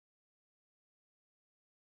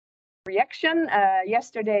reaction.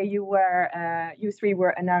 Yesterday, you three were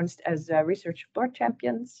announced as research support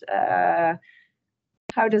champions.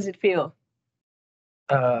 How does it feel?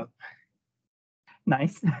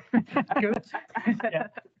 Nice. Good. Yeah.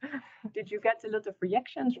 Did you get a lot of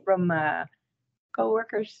reactions from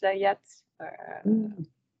co-workers yet?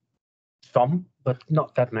 Some, but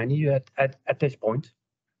not that many at this point.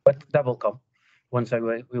 But that will come once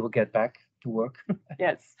we will get back to work.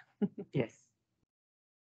 Yes. Yes.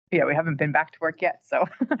 Yeah, we haven't been back to work yet, so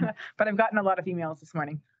but I've gotten a lot of emails this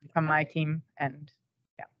morning from my team, and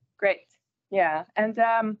Great. Yeah. And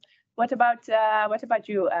what about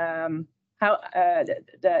you? How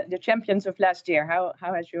the champions of last year?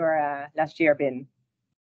 How has your last year been?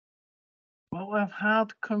 Well, I've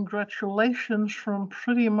had congratulations from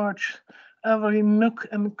pretty much every nook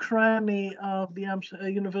and cranny of the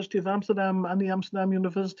University of Amsterdam and the Amsterdam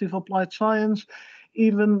University of Applied Science,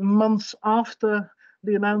 even months after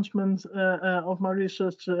the announcement of my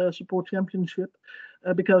research support championship,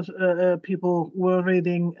 because people were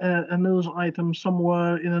reading a news item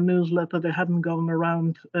somewhere in a newsletter they hadn't gone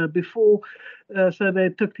around before, so they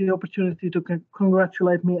took the opportunity to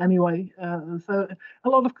congratulate me anyway. So a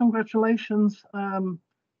lot of congratulations, and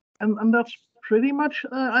that's pretty much,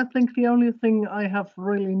 I think, the only thing I have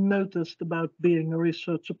really noticed about being a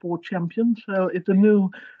research support champion. So if the new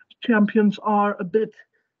champions are a bit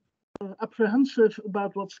apprehensive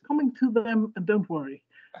about what's coming to them, don't worry.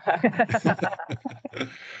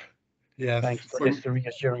 Yeah, Thanks for the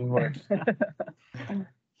reassuring words.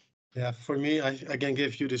 Yeah, for me, I can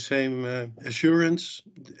give you the same assurance.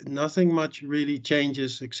 Nothing much really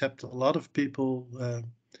changes, except a lot of people.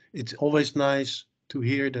 It's always nice to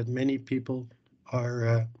hear that many people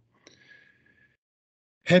are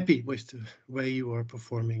happy with the way you are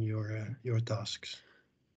performing your tasks.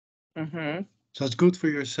 Mm-hmm. So it's good for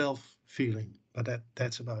your self-feeling, but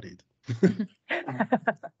that's about it.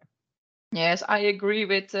 Yes, I agree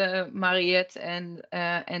with Mariette and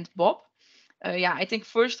Bob. Yeah, I think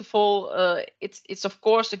first of all, it's of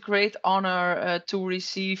course a great honor to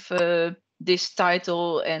receive this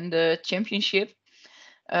title and the championship.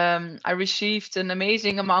 I received an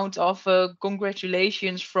amazing amount of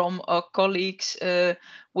congratulations from our colleagues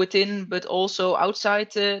within, but also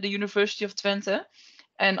outside the University of Twente.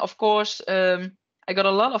 And of course, I got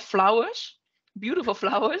a lot of flowers, beautiful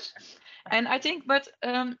flowers. And I think,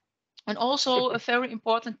 and also a very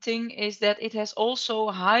important thing is that it has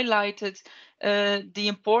also highlighted the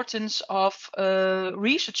importance of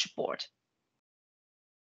research support.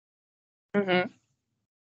 Mm-hmm.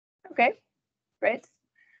 Okay, great.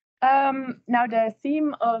 Now the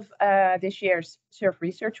theme of this year's SURF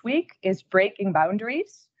Research Week is breaking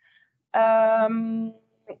boundaries. What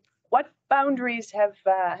boundaries have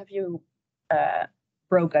you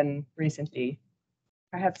broken recently?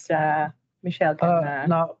 Perhaps Michelle can.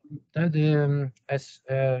 Now, as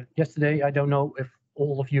yesterday, I don't know if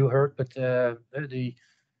all of you heard, but the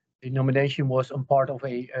nomination was on part of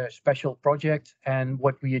a special project, and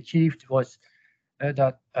what we achieved was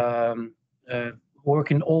that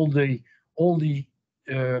working all the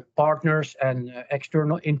partners and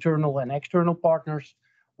internal and external partners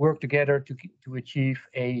work together to achieve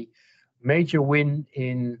a major win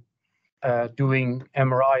in doing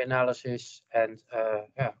MRI analysis and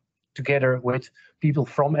together with people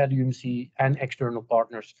from LUMC and external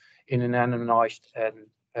partners in an anonymized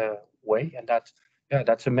way, and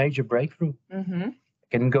that's a major breakthrough. Mm-hmm. I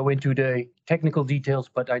can go into the technical details,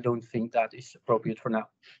 but I don't think that is appropriate for now.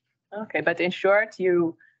 Okay, but in short,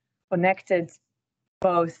 you connected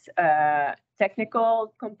both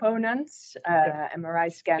technical components,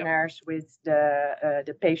 MRI scanners with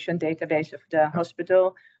the patient database of the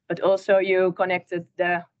hospital, but also you connected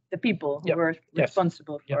the people who were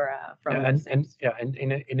responsible for those things. And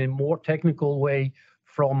in a more technical way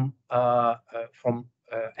from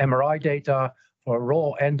MRI data for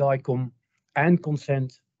raw and DICOM and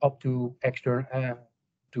consent up to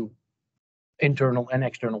to internal and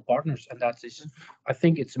external partners, and that is, I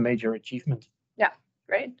think, it's a major achievement. Yeah,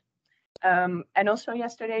 great. And also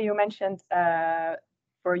yesterday you mentioned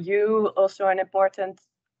for you also an important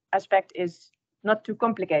aspect is not to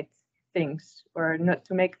complicate things or not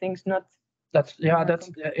to make things not. That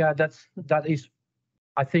is,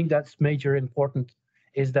 I think that's major important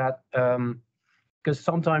is that because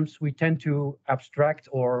sometimes we tend to abstract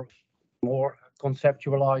or more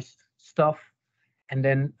conceptualize stuff and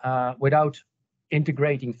then without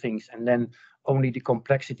integrating things, and then only the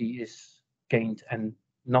complexity is gained and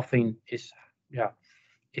nothing is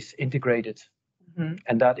integrated. Mm-hmm.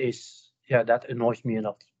 And that annoys me a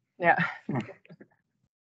lot. Yeah.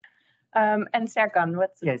 And Serkan,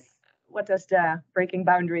 what does the Breaking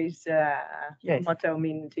Boundaries Yes. motto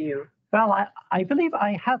mean to you? Well, I believe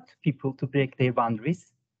I helped people to break their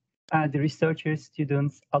boundaries. The researchers,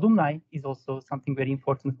 students, alumni is also something very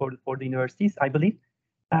important for the universities, I believe.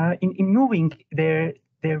 In moving their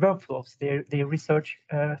workflows, their research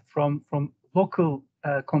from local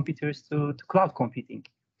computers to cloud computing,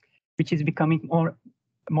 which is becoming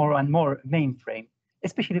more and more mainstream,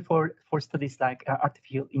 especially for studies like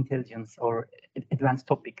artificial intelligence or advanced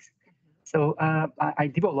topics. So I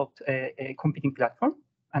developed a computing platform,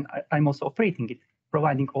 and I'm also operating it,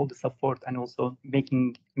 providing all the support and also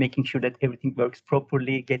making sure that everything works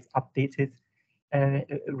properly, gets updated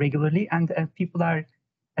regularly, and people are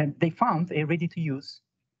they found a ready-to-use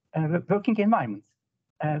working environment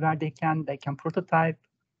where they can prototype,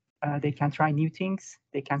 they can try new things,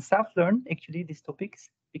 they can self-learn actually these topics,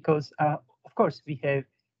 because of course we have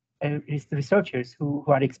researchers who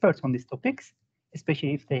are experts on these topics,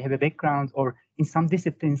 especially if they have a background or in some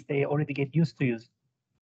disciplines they already get used to use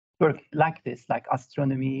work like this, like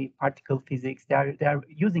astronomy, particle physics. They are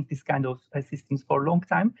using this kind of systems for a long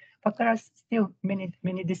time, but there are still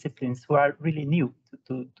many disciplines who are really new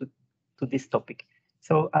to this topic.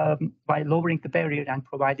 So by lowering the barrier and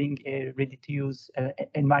providing a ready-to-use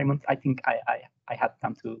environment, I think I help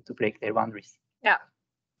them to break their boundaries. Yeah.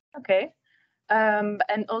 Okay.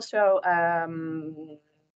 And also,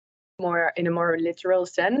 in a more literal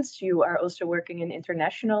sense, you are also working in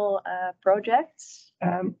international projects.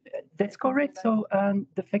 That's correct. So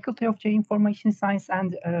the Faculty of Geoinformation Science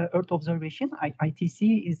and Earth Observation,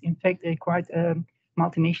 ITC, is in fact a quite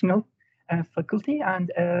multinational faculty, and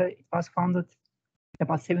it was founded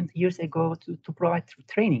about 70 years ago to provide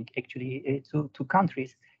training actually to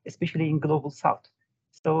countries, especially in Global South.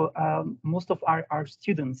 So most of our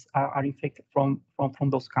students are in fact from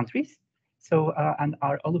those countries. So and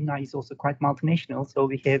our alumni is also quite multinational. So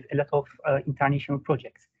we have a lot of international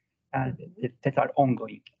projects that are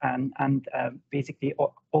ongoing, and basically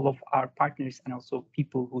all of our partners and also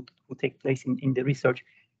people who take place in the research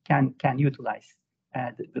can utilize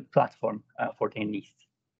the platform for their needs.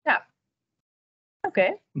 Yeah.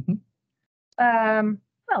 Okay. Mm-hmm.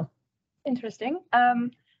 Well, interesting.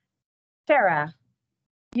 Sarah,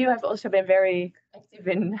 you have also been very active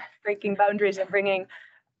in breaking boundaries and bringing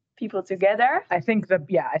people together. I think the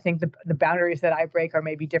boundaries that I break are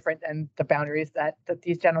maybe different than the boundaries that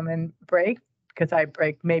these gentlemen break, because I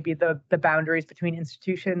break maybe the boundaries between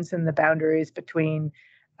institutions and the boundaries between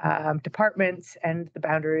departments and the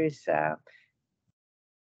boundaries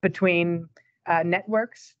between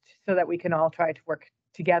networks, so that we can all try to work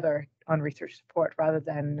together on research support rather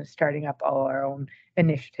than starting up all our own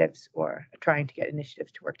initiatives or trying to get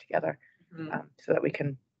initiatives to work together, so that we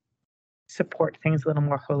can support things a little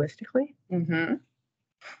more holistically. Mm-hmm.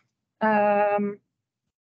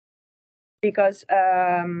 Because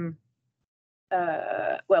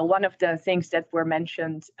one of the things that were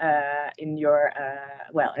mentioned in your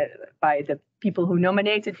by the people who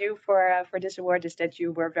nominated you for this award is that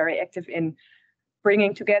you were very active in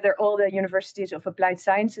bringing together all the universities of applied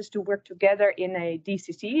sciences to work together in a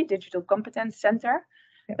DCC, Digital Competence Center.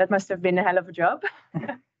 Yep. That must have been a hell of a job.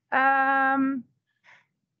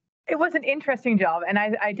 It was an interesting job, and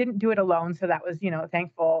I didn't do it alone. So that was,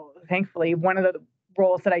 thankfully, one of the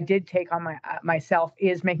roles that I did take on myself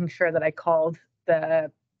is making sure that I called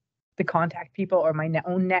the contact people or my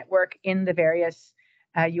own network in the various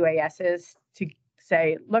UASs to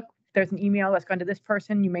say, look, there's an email that's gone to this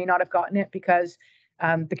person. You may not have gotten it because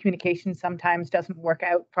the communication sometimes doesn't work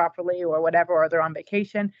out properly or whatever, or they're on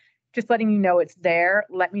vacation. Just letting you know it's there.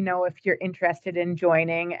 Let me know if you're interested in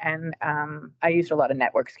joining. And I used a lot of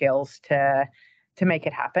network skills to make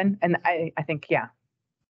it happen. And I think,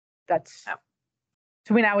 that's,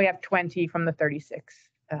 so we have 20 from the 36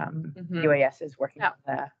 UASs working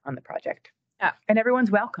on the project. Yeah. And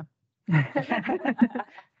everyone's welcome.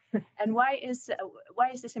 And why is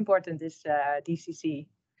this important, this DCC?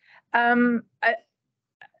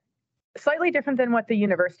 Slightly different than what the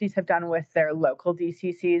universities have done with their local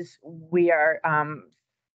DCCs. We are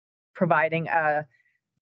providing a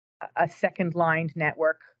second line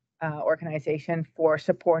network organization for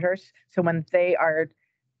supporters. So when they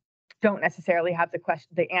don't necessarily have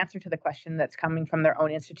the answer to the question that's coming from their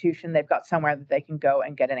own institution, they've got somewhere that they can go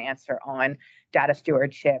and get an answer on data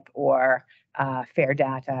stewardship or fair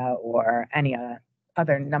data or any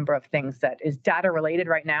other number of things that is data related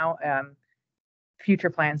right now.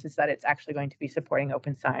 Future plans is that it's actually going to be supporting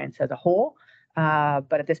open science as a whole.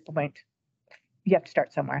 But at this point, you have to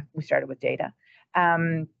start somewhere. We started with data.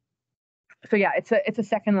 It's a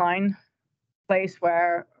second line place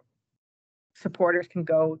where supporters can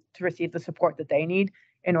go to receive the support that they need.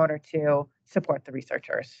 in order to support the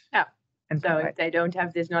researchers. Yeah. And So provide- if they don't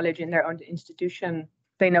have this knowledge in their own institution,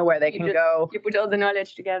 they know where they you can just- go. you put all the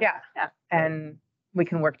knowledge together. Yeah. Yeah. And we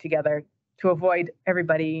can work together to avoid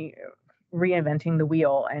everybody reinventing the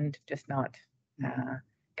wheel and just not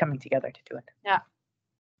coming together to do it.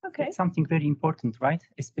 Okay. It's something very important, right?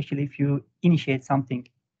 Especially if you initiate something,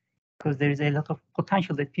 because there is a lot of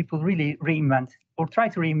potential that people really reinvent or try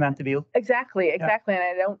to reinvent the wheel. Exactly. And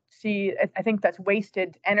I don't see, I think that's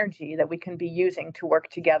wasted energy that we can be using to work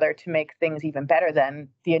together to make things even better than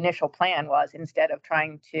the initial plan was, instead of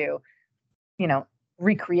trying to,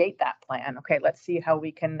 recreate that plan. Okay, let's see how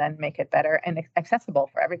we can then make it better and accessible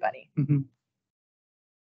for everybody. Mhm.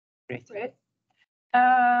 Great. Great.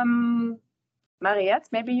 Mariette,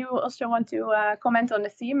 maybe you also want to comment on the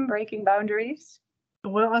theme, breaking boundaries.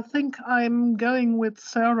 Well, I think I'm going with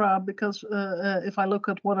Sarah because if I look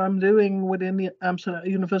at what I'm doing within the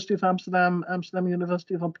University of Amsterdam, Amsterdam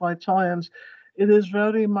University of Applied Science, it is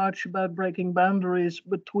very much about breaking boundaries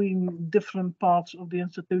between different parts of the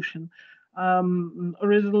institution.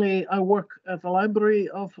 Originally, I work at the library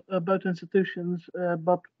of both institutions,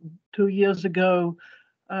 but 2 years ago,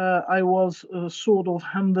 I was sort of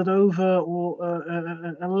handed over or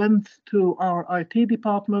lent to our IT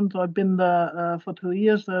department. I've been there for 2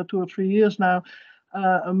 years, 2 or 3 years now,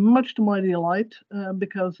 much to my delight,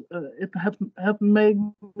 because it had made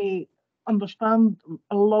me understand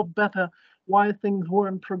a lot better why things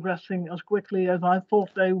weren't progressing as quickly as I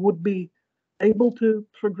thought they would be able to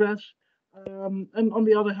progress. And on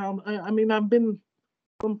the other hand, I've been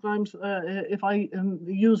sometimes, if I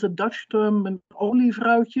use a Dutch term, an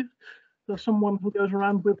olievrouwtje, so someone who goes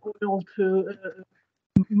around with oil to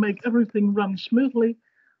make everything run smoothly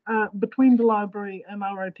between the library and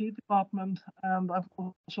our IT department. And I've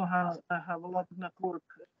also have a lot of network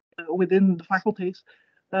within the faculties.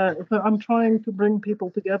 So I'm trying to bring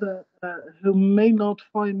people together who may not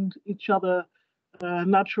find each other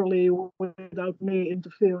naturally without me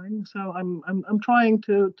interfering. So I'm trying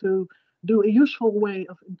to do a useful way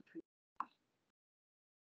of interviewing.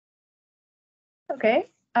 Okay.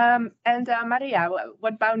 And Maria,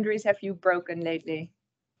 what boundaries have you broken lately?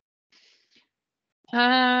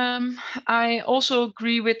 I also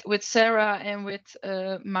agree with Sarah and with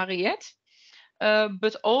Mariette,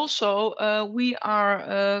 but also we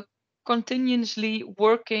are continuously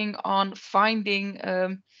working on finding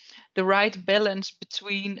the right balance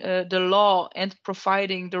between the law and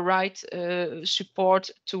providing the right support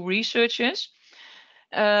to researchers.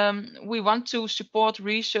 We want to support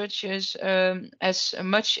researchers as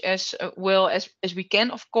much as well as we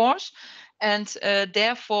can, of course, and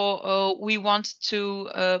therefore we want to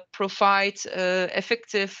provide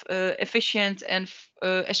effective, efficient, and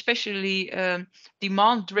especially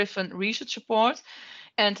demand-driven research support.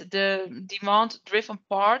 And the demand-driven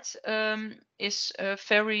part is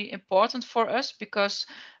very important for us because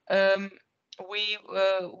we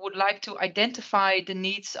would like to identify the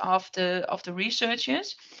needs of the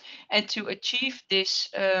researchers, and to achieve this,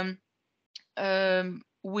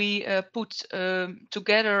 we put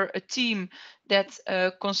together a team that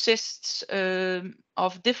consists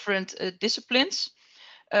of different disciplines.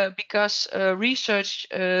 Because research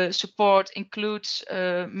support includes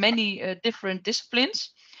many different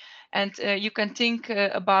disciplines. And you can think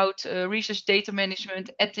about research data management,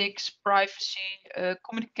 ethics, privacy,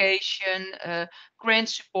 communication, grant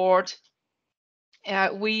support.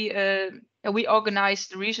 We organize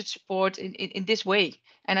the research support in this way.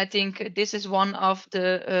 And I think this is one of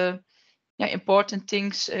the important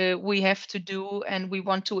things we have to do and we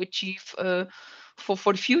want to achieve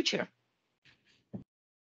for the future.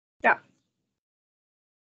 Yeah.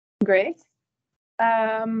 Great.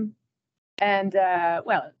 And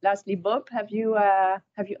well, lastly, Bob, have you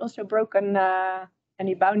also broken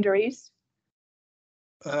any boundaries?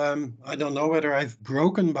 I don't know whether I've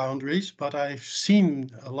broken boundaries, but I've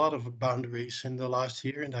seen a lot of boundaries in the last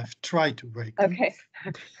year, and I've tried to break them. Okay.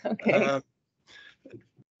 Okay.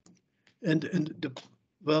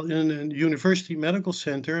 Well, in a university medical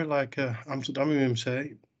center like Amsterdam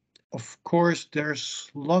UMC, of course, there's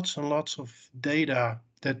lots and lots of data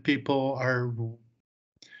that people are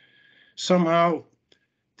somehow,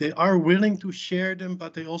 they are willing to share them,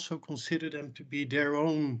 but they also consider them to be their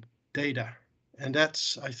own data. And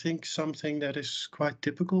that's, I think, something that is quite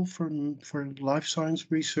typical for life science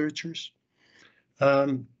researchers.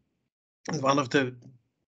 One of the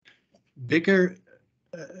bigger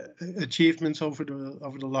achievements over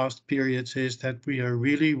the last periods is that we are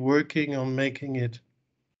really working on making it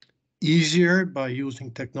easier by using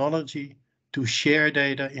technology to share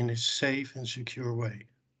data in a safe and secure way.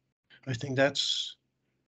 I think that's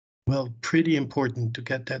well, pretty important to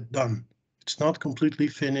get that done. It's not completely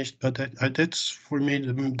finished, but that's for me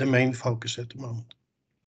the main focus at the moment.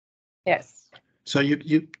 Yes. So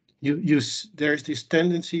there's this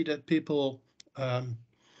tendency that people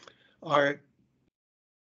are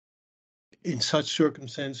in such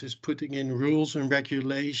circumstances putting in rules and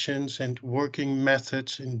regulations and working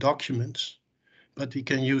methods in documents, but we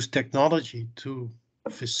can use technology to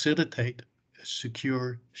facilitate a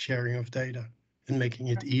secure sharing of data and making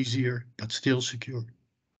it easier but still secure.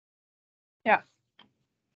 Yeah.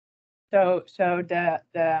 So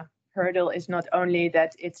the hurdle is not only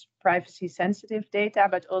that it's privacy sensitive data,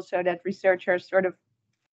 but also that researchers sort of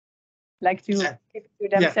like to keep it to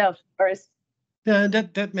themselves. Or is yeah,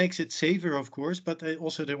 that makes it safer, of course, but they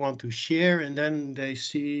want to share, and then they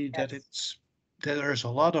see that there's a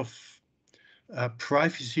lot of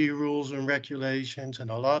privacy rules and regulations and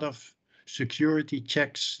a lot of security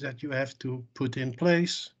checks that you have to put in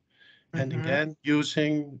place. And again,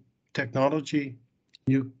 using technology,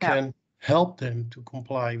 you can help them to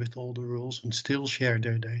comply with all the rules and still share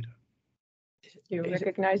their data. You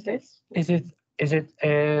recognize this? Is it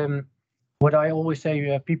what I always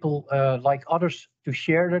say? People like others to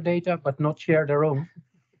share their data, but not share their own.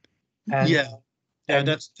 And,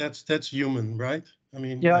 that's human, right? I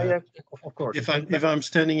mean, of course. If I'm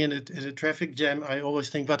standing in a traffic jam, I always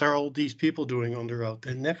think, what are all these people doing on the road?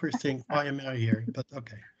 They never think, why am I here? But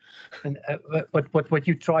okay. And but what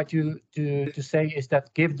you try to say is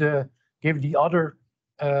that give the other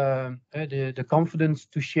the confidence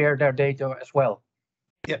to share their data as well.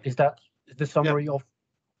 Yeah. Is that the summary of?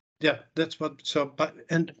 Yeah, that's what. So,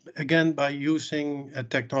 and again, by using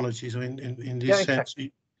technology. So in this sense,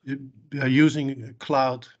 using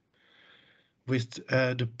cloud with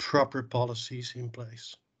the proper policies in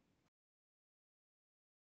place.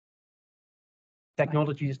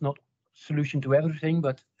 Technology is not a solution to everything,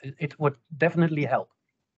 but it would definitely help.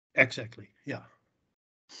 Exactly. Yeah.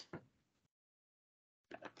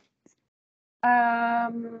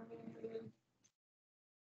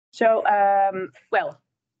 Well,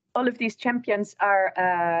 all of these champions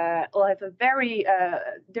are all have a very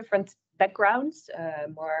different backgrounds,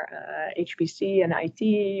 more HPC and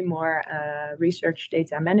IT, more research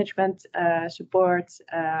data management support.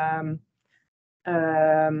 And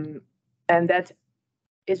that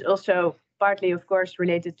is also partly, of course,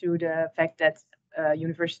 related to the fact that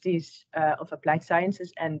universities of applied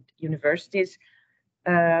sciences and universities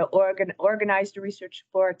organize the research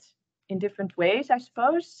support in different ways, I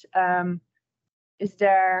suppose. Is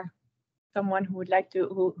there someone who would like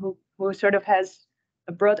to, who sort of has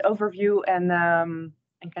a broad overview and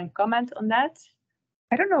can comment on that?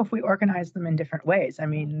 I don't know if we organize them in different ways. I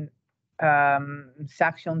mean,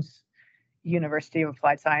 Saxions University of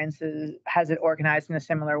Applied Sciences has it organized in a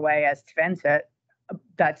similar way as Twente.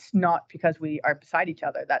 That's not because we are beside each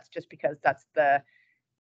other. That's just because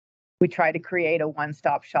we try to create a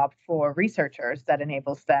one-stop shop for researchers that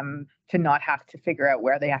enables them to not have to figure out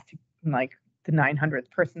where they have to, like the 900th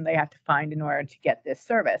person they have to find in order to get this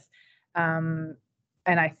service. And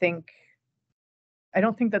I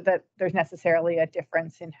don't think that there's necessarily a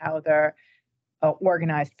difference in how they're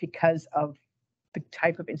organized because of the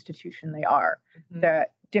type of institution they are. Mm-hmm. The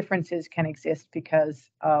differences can exist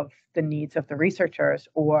because of the needs of the researchers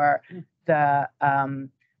or the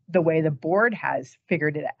way the board has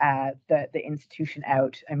figured it the institution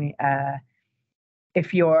out. I mean,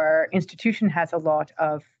 if your institution has a lot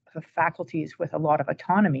of faculties with a lot of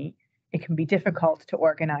autonomy, it can be difficult to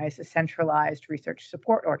organize a centralized research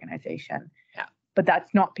support organization. Yeah. But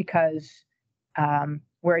that's not because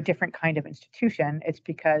we're a different kind of institution. It's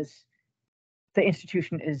because the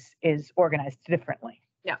institution is organized differently.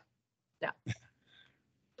 Yeah.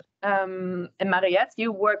 And Mariette,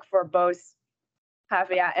 you work for both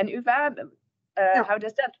Havea and UvA. How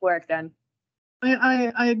does that work then?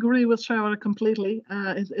 I agree with Sarah completely.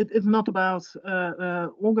 It's not about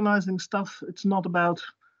organizing stuff. It's not about,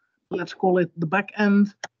 let's call it, the back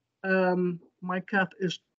end. My cat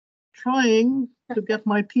is trying to get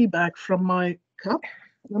my tea back from my cup.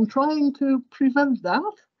 I'm trying to prevent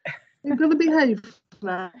that. You're going to behave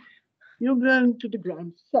now. You're going to the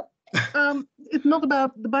ground. So it's not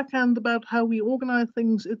about the back end, about how we organize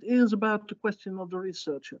things. It is about the question of the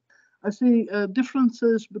researcher. I see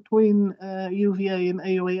differences between UvA and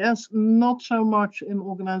AOAS, not so much in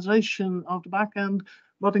organization of the back end,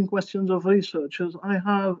 but in questions of researchers. I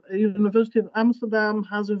have a University of Amsterdam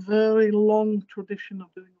has a very long tradition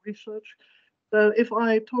of doing research. So if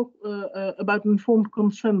I talk about informed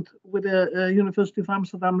consent with a University of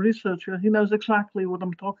Amsterdam researcher, he knows exactly what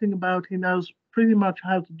I'm talking about. He knows pretty much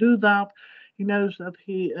how to do that. He knows that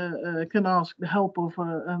he can ask the help of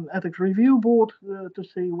an ethics review board to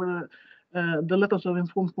see whether the letters of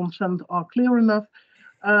informed consent are clear enough.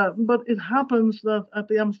 But it happens that at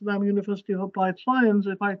the Amsterdam University of Applied Science,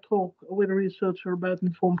 if I talk with a researcher about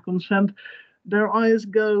informed consent, their eyes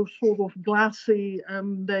go sort of glassy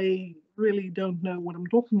and they really don't know what I'm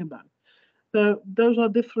talking about. So those are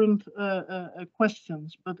different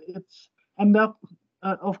questions, but that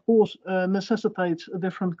of course necessitates a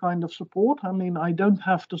different kind of support. I mean, I don't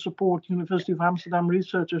have to support University of Amsterdam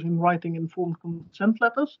researchers in writing informed consent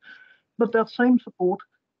letters, but that same support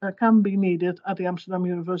can be needed at the Amsterdam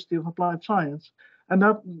University of Applied Science. And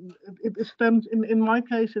that it stems, in my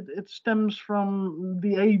case, it stems from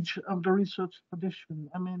the age of the research tradition.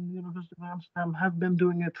 I mean, the University of Amsterdam have been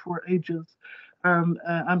doing it for ages. And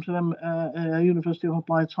Amsterdam University of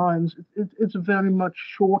Applied Science, it's a very much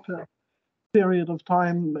shorter period of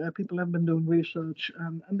time. People have been doing research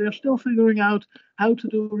and they're still figuring out how to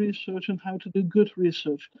do research and how to do good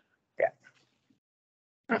research.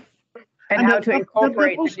 And how to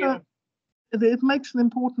incorporate the new. It makes an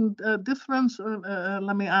important difference.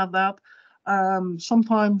 Let me add that.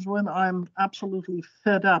 Sometimes when I'm absolutely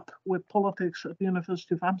fed up with politics at the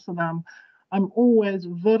University of Amsterdam, I'm always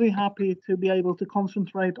very happy to be able to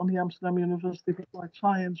concentrate on the Amsterdam University of Applied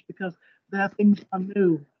Science because their things are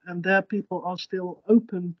new and their people are still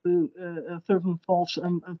open to certain thoughts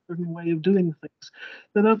and a certain way of doing things.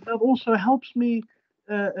 So that also helps me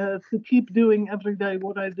to keep doing every day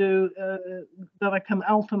what I do, that I can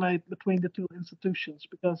alternate between the two institutions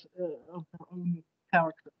because of their own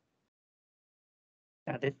character.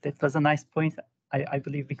 Yeah, that was a nice point, I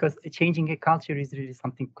believe, because changing a culture is really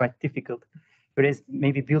something quite difficult. Whereas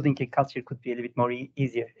maybe building a culture could be a little bit more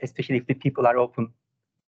easier, especially if the people are open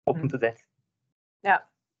to that. Yeah.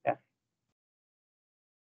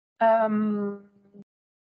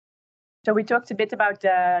 So we talked a bit about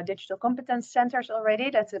the digital competence centers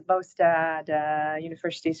already. That's both the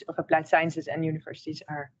universities of applied sciences and universities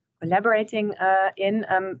are collaborating in.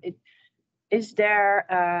 Is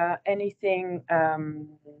there anything?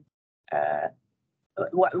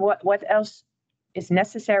 What else is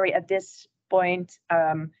necessary at this point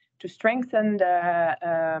to strengthen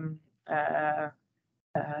the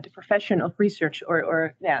profession of research,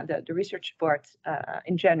 or the research support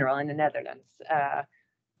in general in the Netherlands?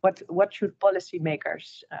 What should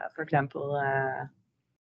policymakers, for example,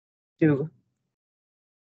 do?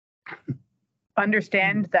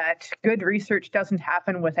 Understand that good research doesn't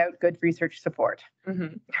happen without good research support.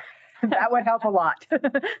 Mm-hmm. That would help a lot.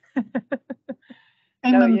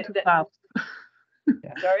 Amen to that.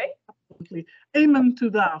 Yeah. Sorry? Absolutely. Amen to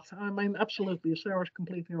that. I mean, absolutely. Sarah's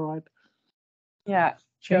completely right. Yeah.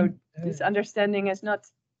 So this understanding is not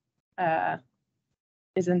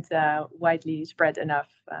isn't widely spread enough,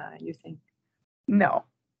 you think? No,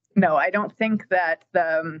 I don't think that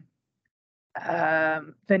the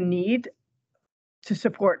need to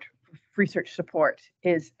support research support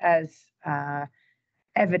is as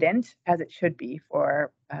evident as it should be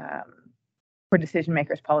for decision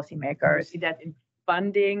makers, policy makers. See that in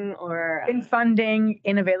funding or in funding,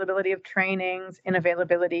 in availability of trainings, in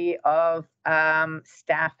availability of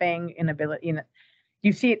staffing, inability.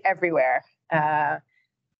 You see it everywhere.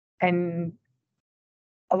 And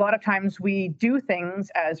a lot of times we do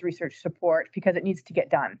things as research support because it needs to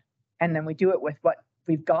get done. And then we do it with what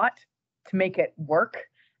we've got to make it work.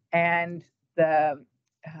 And the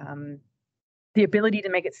ability to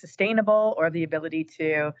make it sustainable or the ability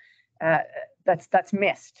to, that's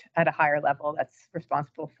missed at a higher level that's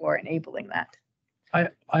responsible for enabling that.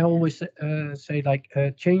 I always say like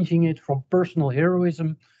changing it from personal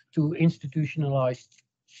heroism to institutionalized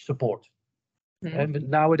support. Mm-hmm. But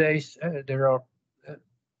nowadays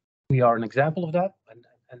we are an example of that,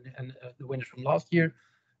 and the winners from last year,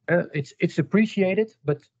 it's appreciated,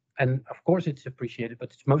 and of course it's appreciated,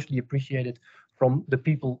 but it's mostly appreciated from the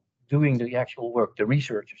people doing the actual work, the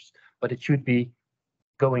researchers. But it should be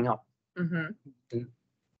going up. Mm-hmm.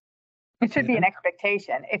 It should be an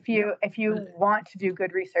expectation. If you want to do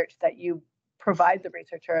good research, that you provide the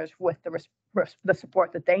researchers with the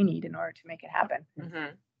support that they need in order to make it happen.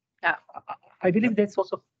 Mm-hmm. Yeah, I believe that's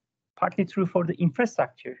also partly true for the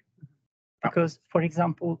infrastructure, because, for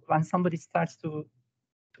example, when somebody starts to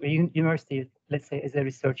a university, let's say as a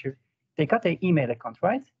researcher, they got an email account,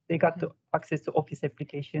 right? They got the access to Office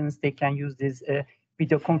applications. They can use these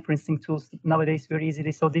video conferencing tools nowadays very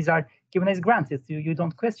easily. So these are given as granted. You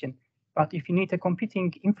don't question. But if you need a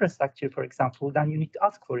computing infrastructure, for example, then you need to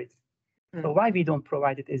ask for it. Mm. So why we don't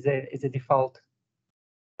provide it as a default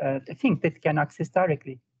thing that can access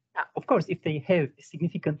directly? Yeah. Of course, if they have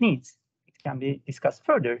significant needs, it can be discussed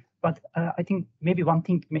further. But I think maybe one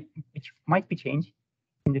thing which might be changed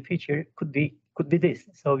in the future could be this.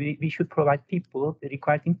 So we should provide people the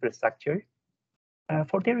required infrastructure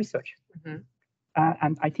for their research. Mhm.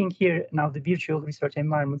 And I think here now the virtual research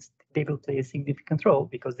environments, they will play a significant role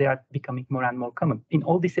because they are becoming more and more common in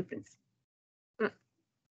all disciplines.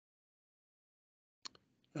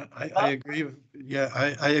 I agree. Yeah,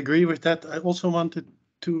 I agree with that. I also wanted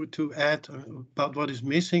to add about what is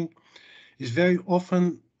missing. Is very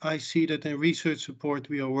often I see that in research support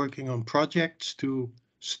we are working on projects to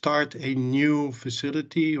start a new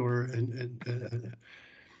facility or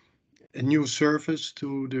a new service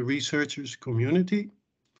to the researchers community.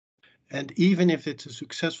 And even if it's a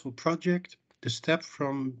successful project, the step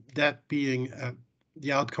from that being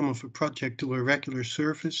the outcome of a project to a regular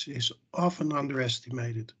service is often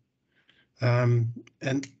underestimated.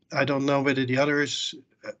 And I don't know whether the others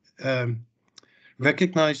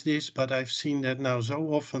recognize this, but I've seen that now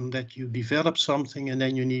so often that you develop something and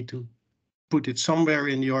then you need to put it somewhere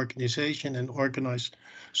in the organization and organize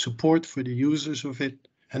support for the users of it.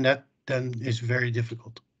 And that then is very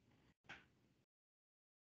difficult.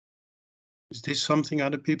 Is this something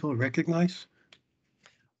other people recognize?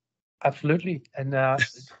 Absolutely. And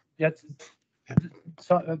that's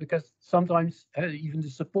so, because sometimes even the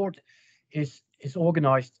support is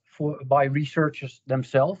organized by researchers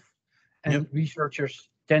themselves, and Yep. researchers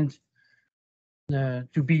tend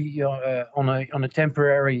to be on a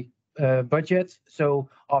temporary budget. So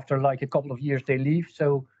after like a couple of years they leave.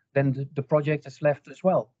 So then the project is left as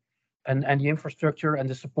well, and the infrastructure and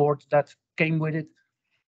the support that came with it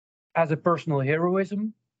as a personal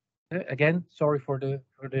heroism. Again, sorry for the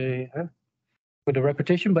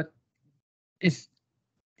repetition, but it's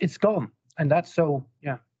gone, and that's so,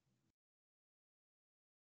 yeah.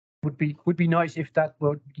 Would be nice if that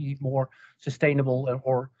would be more sustainable,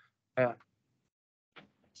 or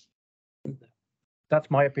that's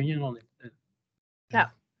my opinion on it.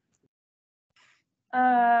 Yeah.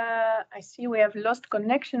 I see we have lost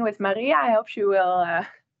connection with Maria. I hope she will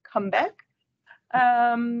come back.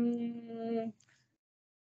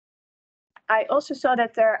 I also saw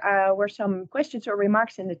that there were some questions or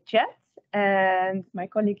remarks in the chat, and my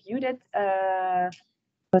colleague Judith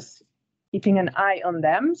was keeping an eye on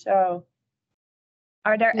them. So,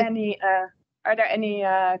 are there any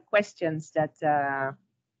questions that the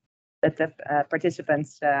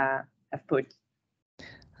participants have put?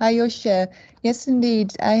 Hi, Josje. Yes,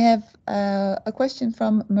 indeed. I have a question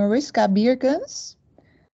from Mariska Biergens.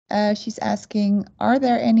 She's asking, are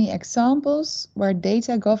there any examples where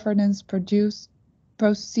data governance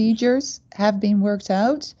procedures have been worked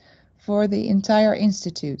out for the entire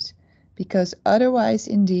institute? Because otherwise,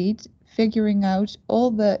 indeed, figuring out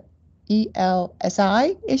all the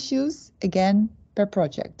ELSI issues again per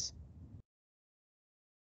project.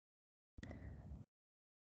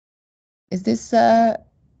 Is this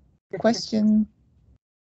question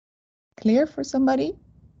clear for somebody?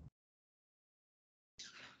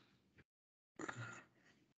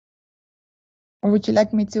 Or would you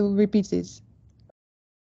like me to repeat this?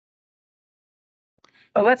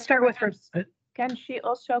 Well, let's start with Can she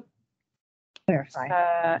also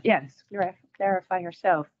clarify. yes, clarify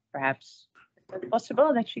herself, perhaps? Is it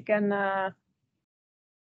possible that she can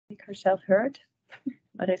make herself heard,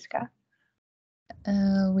 Mariska?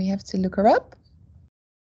 We have to look her up.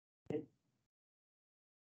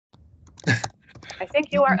 I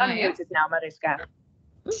think you are Maya. unmuted now, Mariska.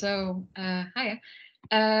 So, hi.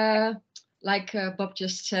 Like Bob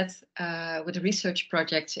just said, with the research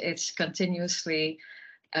project, it's continuously,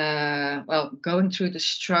 going through the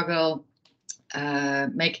struggle,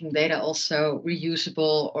 making data also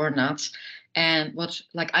reusable or not. And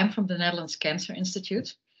I'm from the Netherlands Cancer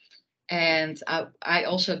Institute. And I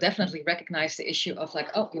also definitely recognize the issue of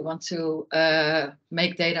we want to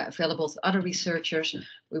make data available to other researchers.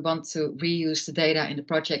 We want to reuse the data in the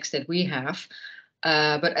projects that we have.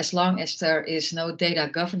 But as long as there is no data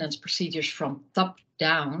governance procedures from top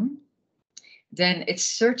down, then it's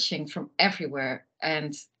searching from everywhere.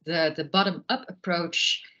 And the bottom-up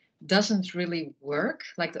approach doesn't really work.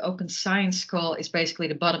 Like the Open Science Call is basically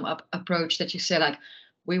the bottom-up approach that you say,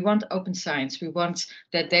 we want open science. We want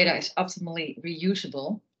that data is optimally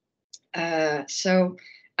reusable. So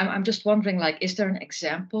I'm just wondering, is there an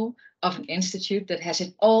example of an institute that has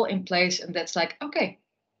it all in place and that's okay,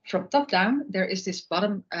 from top down, there is this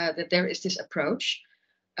there is this approach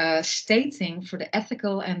stating for the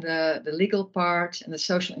ethical and the legal part and the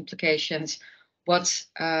social implications what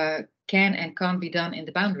can and can't be done in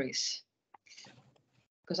the boundaries.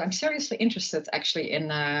 Because I'm seriously interested actually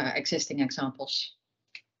in existing examples.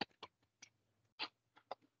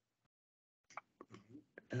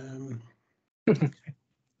 I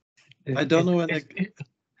don't know.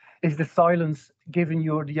 Is the silence giving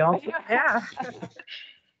you the answer? Yeah.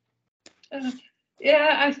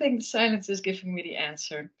 Yeah, I think silence is giving me the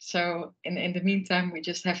answer. So in the meantime, we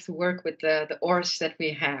just have to work with the ORs that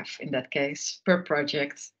we have in that case per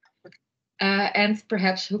project. And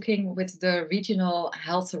perhaps hooking with the regional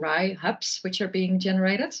health RI hubs which are being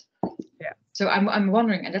generated. Yeah. So I'm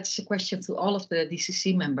wondering, and that's a question to all of the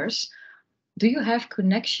DCC members, do you have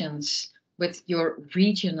connections with your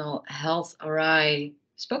regional health RI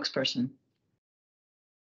spokesperson?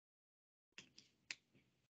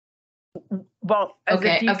 Well, as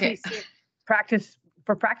Okay, a DCC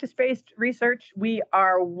practice-based research, we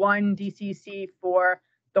are one DCC for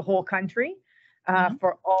the whole country,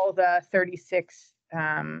 for all the 36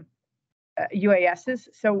 UASs.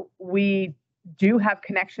 So we do have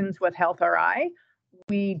connections with Health RI.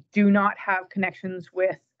 We do not have connections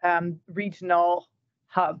with regional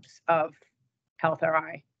hubs of Health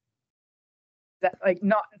RI. That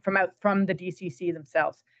not from the DCC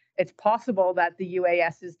themselves. It's possible that the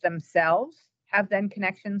UASs themselves have then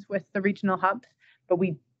connections with the regional hubs, but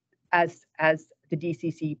we, as the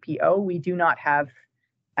DCC PO, we do not have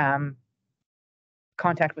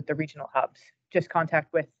contact with the regional hubs, just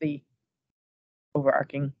contact with the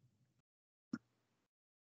overarching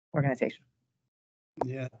organization.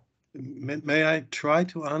 Yeah. May I try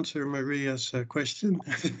to answer Maria's question?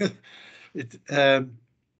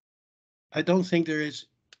 I don't think there is.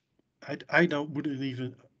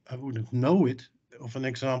 I wouldn't know it of an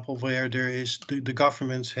example where there is the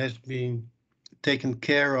government has been taken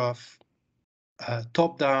care of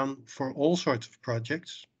top down for all sorts of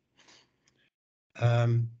projects.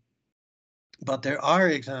 But there are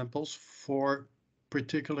examples for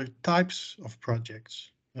particular types of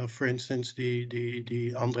projects. For instance,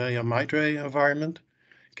 the Andrea Maitre environment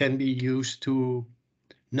can be used to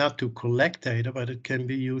not to collect data, but it can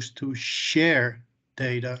be used to share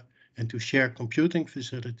data and to share computing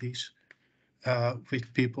facilities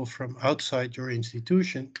with people from outside your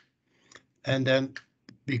institution. And then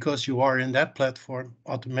because you are in that platform,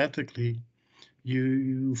 automatically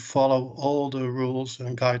you follow all the rules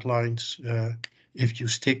and guidelines if you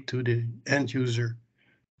stick to the end user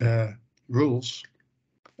rules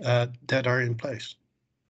that are in place.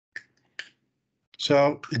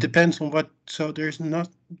 So it depends on what, so there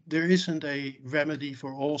isn't a remedy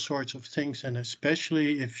for all sorts of things, and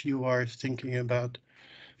especially if you are thinking about,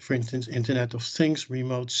 for instance, Internet of Things,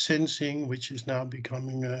 remote sensing, which is now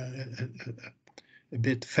becoming a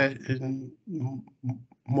bit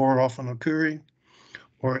more often occurring,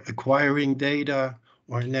 or acquiring data,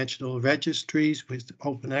 or national registries with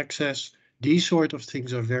open access. These sort of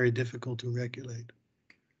things are very difficult to regulate.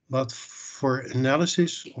 But for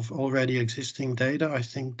analysis of already existing data, I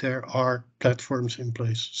think there are platforms in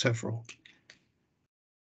place, several.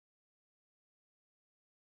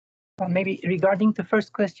 Well, maybe regarding the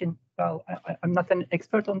first question, well, I'm not an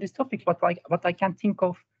expert on this topic, but what I can think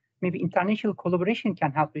of, maybe international collaboration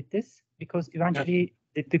can help with this, because eventually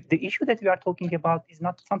the issue that we are talking about is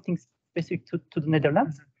not something specific to the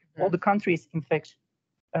Netherlands. All the countries, in fact,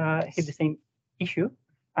 have the same issue.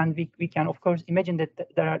 And we can, of course, imagine that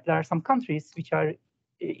there are some countries which are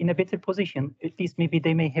in a better position. At least maybe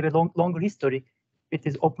they may have a longer history with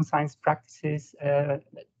these open science practices,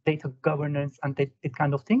 data governance, and that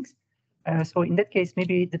kind of things. So in that case,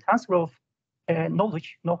 maybe the transfer of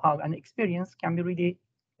knowledge, know-how, and experience can be really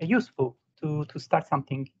useful to start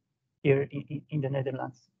something here in the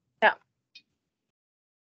Netherlands. Yeah.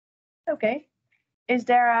 Okay. Is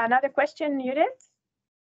there another question, Judith?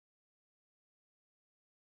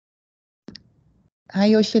 Hi,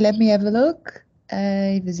 Josje, let me have a look.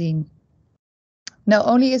 Even zien. No,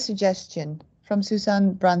 only a suggestion from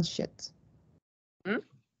Suzanne Brandschut.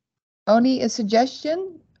 Only a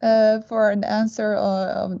suggestion for an answer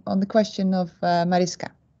on the question of Mariska.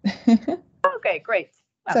 Okay, great.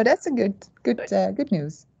 Well, so that's a good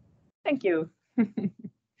news. Thank you.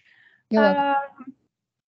 You're welcome.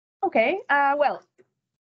 Okay, well,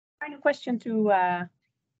 final question to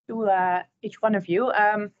each one of you.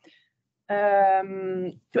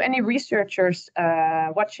 To any researchers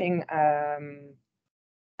watching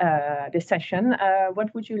this session,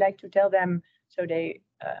 what would you like to tell them so they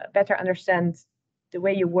better understand the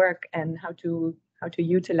way you work and how to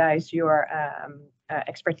utilize your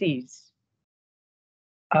expertise?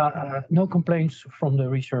 No complaints from the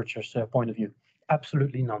researchers' point of view.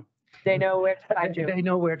 Absolutely none. They know where to find you. They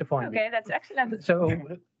know where to find me. Okay, that's excellent. So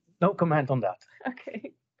no comment on that.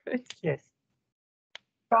 Okay, good. Yes.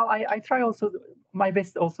 Well, I try also my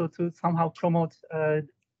best also to somehow promote the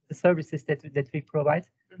services that we provide.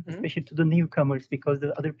 especially to the newcomers, because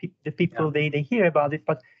the other the people they hear about it,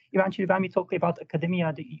 but eventually when we talk about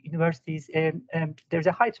academia, the universities, there's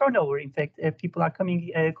a high turnover. In fact, people are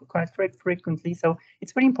coming quite frequently, so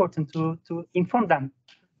it's very important to inform them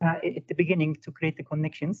at the beginning to create the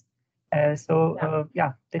connections. That and is how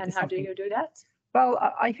something. do you do that? Well,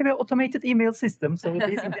 I have an automated email system. So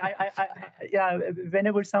basically,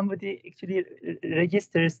 whenever somebody actually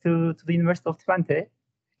registers to the University of Twente,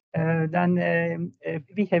 then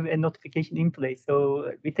we have a notification in place.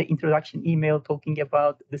 So with the introduction email talking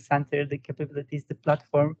about the center, the capabilities, the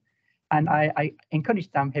platform, and I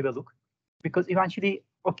encourage them have a look, because eventually,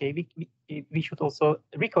 okay, we should also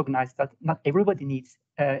recognize that not everybody needs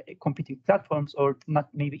computing platforms or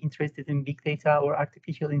not maybe interested in big data or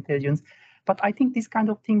artificial intelligence. But I think these kind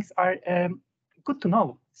of things are good to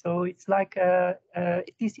know. So it's like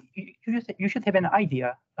you should have an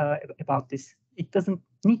idea about this. It doesn't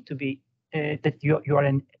need to be that you are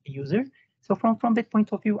a user. So from that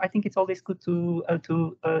point of view, I think it's always good to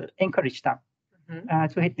encourage them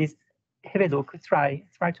to at least have a look, try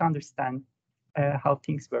to understand how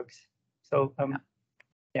things works. So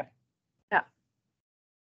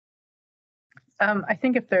I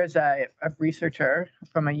think if there's a researcher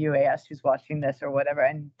from a UAS who's watching this or whatever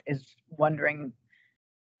and is wondering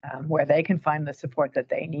where they can find the support that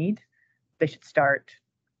they need, they should start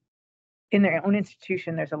in their own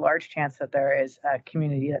institution. There's a large chance that there is a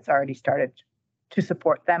community that's already started to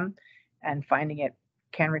support them, and finding it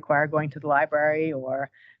can require going to the library or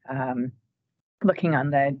looking on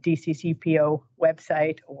the DCCPO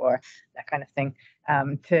website or that kind of thing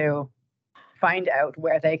to find out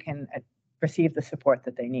where they can receive the support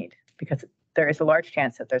that they need, because there is a large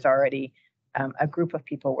chance that there's already a group of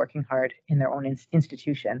people working hard in their own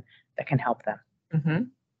institution that can help them.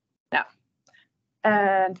 Yeah.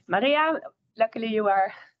 And Maria, luckily you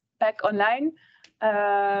are back online.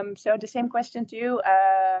 So the same question to you.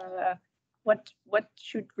 What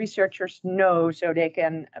should researchers know so they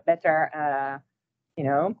can better,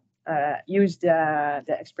 use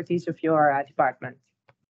the expertise of your department?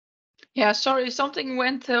 Yeah, sorry, something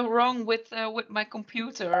went wrong with my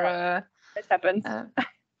computer. This happens.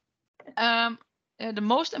 The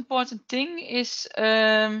most important thing is,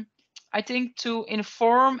 I think, to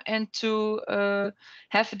inform and to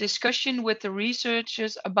have a discussion with the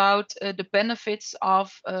researchers about the benefits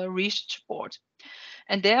of research support.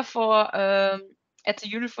 And therefore, at the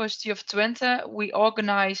University of Twente, we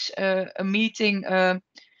organize a meeting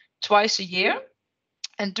twice a year.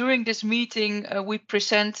 And during this meeting, we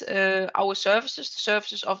present our services, the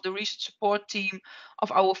services of the research support team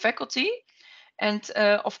of our faculty. And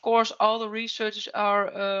of course, all the researchers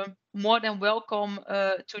are more than welcome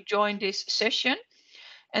to join this session.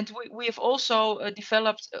 And we have also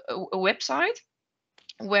developed a website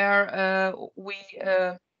where we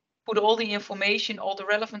put all the information, all the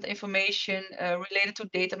relevant information related to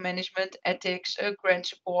data management, ethics, grant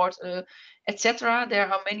support, etc. There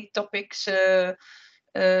are many topics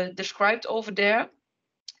described over there.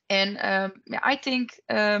 And I think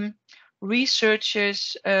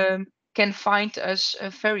researchers can find us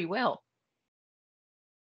very well.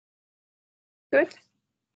 Good.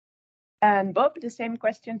 And Bob, the same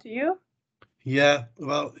question to you. Yeah,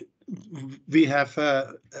 well, we have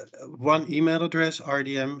one email address,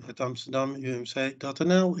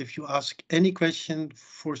 rdm@amsterdamumc.nl. If you ask any question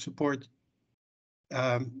for support,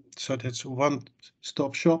 so that's a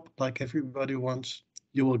one-stop shop, like everybody wants,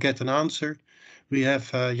 you will get an answer. We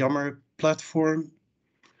have a Yammer platform.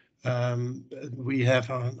 We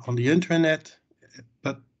have on the intranet,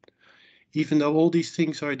 but even though all these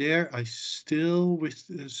things are there, I still with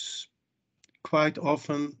this quite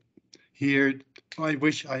often hear, I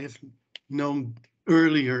wish I have known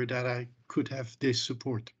earlier that I could have this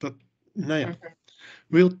support. But no, yeah,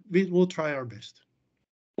 we'll try our best.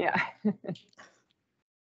 Yeah.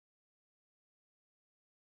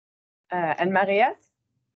 And Mariette?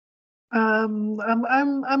 I'm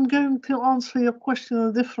going to answer your question in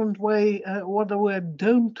a different way. What I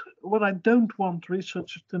don't want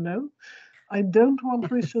researchers to know. I don't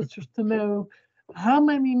want researchers to know how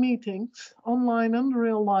many meetings, online and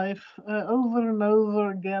real life, over and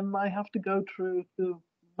over again, I have to go through to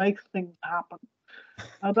make things happen.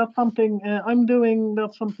 That's something I'm doing.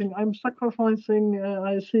 That's something I'm sacrificing.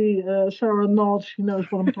 I see Sarah nod. She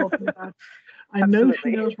knows what I'm talking about. I know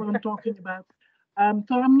she knows what I'm talking about.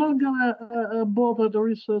 So I'm not going to bother the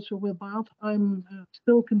researcher with that. I'm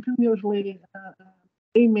still continuously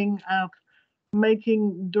aiming at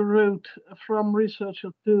making the route from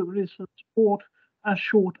researcher to research support as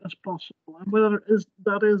short as possible. And whether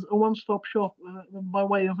that is a one-stop shop by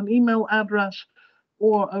way of an email address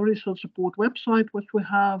or a research support website, which we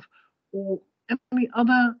have, or any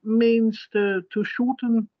other means to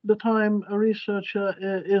shorten the time a researcher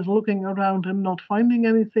is looking around and not finding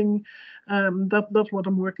anything, that's what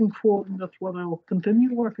I'm working for, and that's what I'll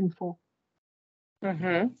continue working for.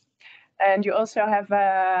 Mm-hmm. And you also have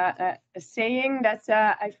a saying that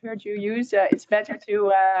I've heard you use. It's better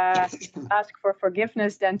to ask for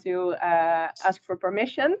forgiveness than to ask for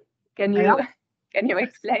permission. Can you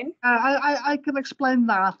explain? I can explain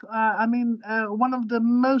that. I mean, one of the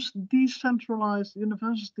most decentralized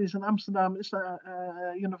universities in Amsterdam is the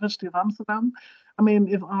University of Amsterdam. I mean,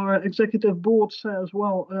 if our executive board says,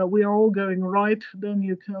 well, we are all going right, then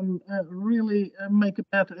you can really make a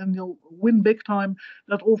bet and you'll win big time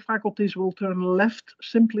that all faculties will turn left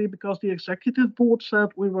simply because the executive board said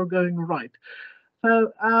we were going right.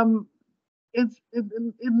 So it's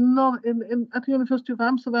not at the University of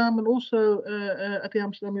Amsterdam and also at the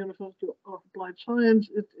Amsterdam University of Applied Science.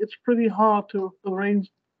 It's pretty hard to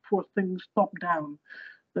arrange for things top down.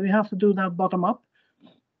 So you have to do that bottom up.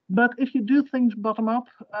 But if you do things bottom up,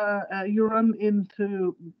 you run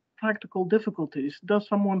into practical difficulties. Does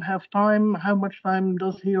someone have time? How much time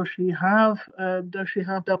does he or she have? Does she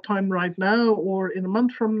have that time right now or in a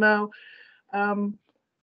month from now?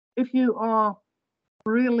 If you are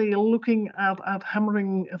really looking at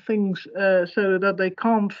hammering things so that they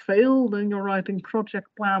can't fail, then you're writing project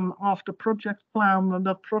plan after project plan, and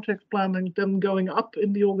that project plan and then going up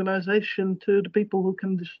in the organization to the people who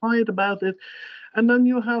can decide about it. And then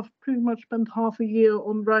you have pretty much spent half a year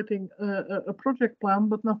on writing a project plan,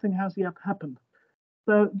 but nothing has yet happened.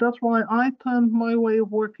 So that's why I turned my way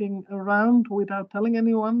of working around without telling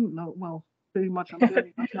anyone. No, well, pretty much I'm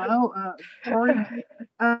doing it now. Sorry.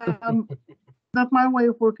 That's my way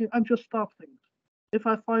of working. I just start things. If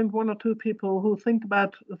I find one or two people who think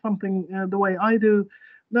about something the way I do,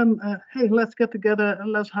 then hey, let's get together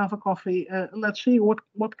and let's have a coffee. Let's see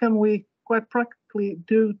what can we quite practically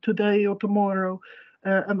do today or tomorrow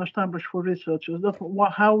and establish for researchers. That's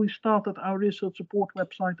how we started our research support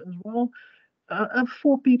website as well. And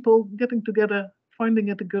 4 people getting together, finding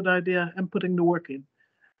it a good idea and putting the work in.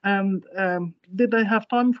 And did they have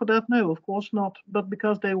time for that? No, of course not. But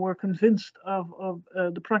because they were convinced of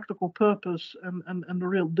the practical purpose and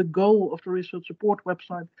the goal of the research support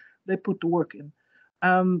website, they put the work in.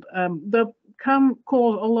 And that can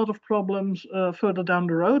cause a lot of problems further down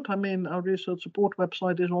the road. I mean, our research support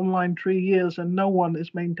website is online 3 years and no one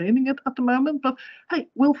is maintaining it at the moment. But hey,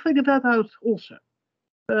 we'll figure that out also.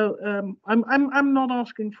 So I'm not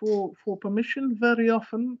asking for permission very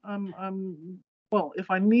often. Well,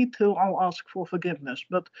 if I need to, I'll ask for forgiveness.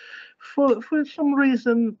 But for some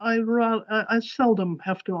reason, I seldom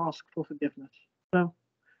have to ask for forgiveness. So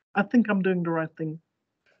I think I'm doing the right thing.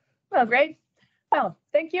 Well, great. Well,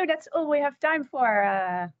 thank you. That's all we have time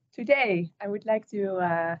for today. I would like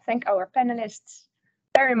to thank our panelists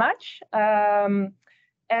very much. And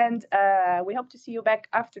we hope to see you back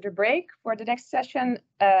after the break for the next session.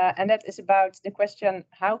 And that is about the question,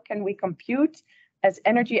 how can we compute as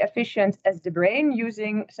energy efficient as the brain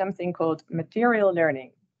using something called material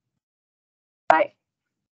learning? Bye.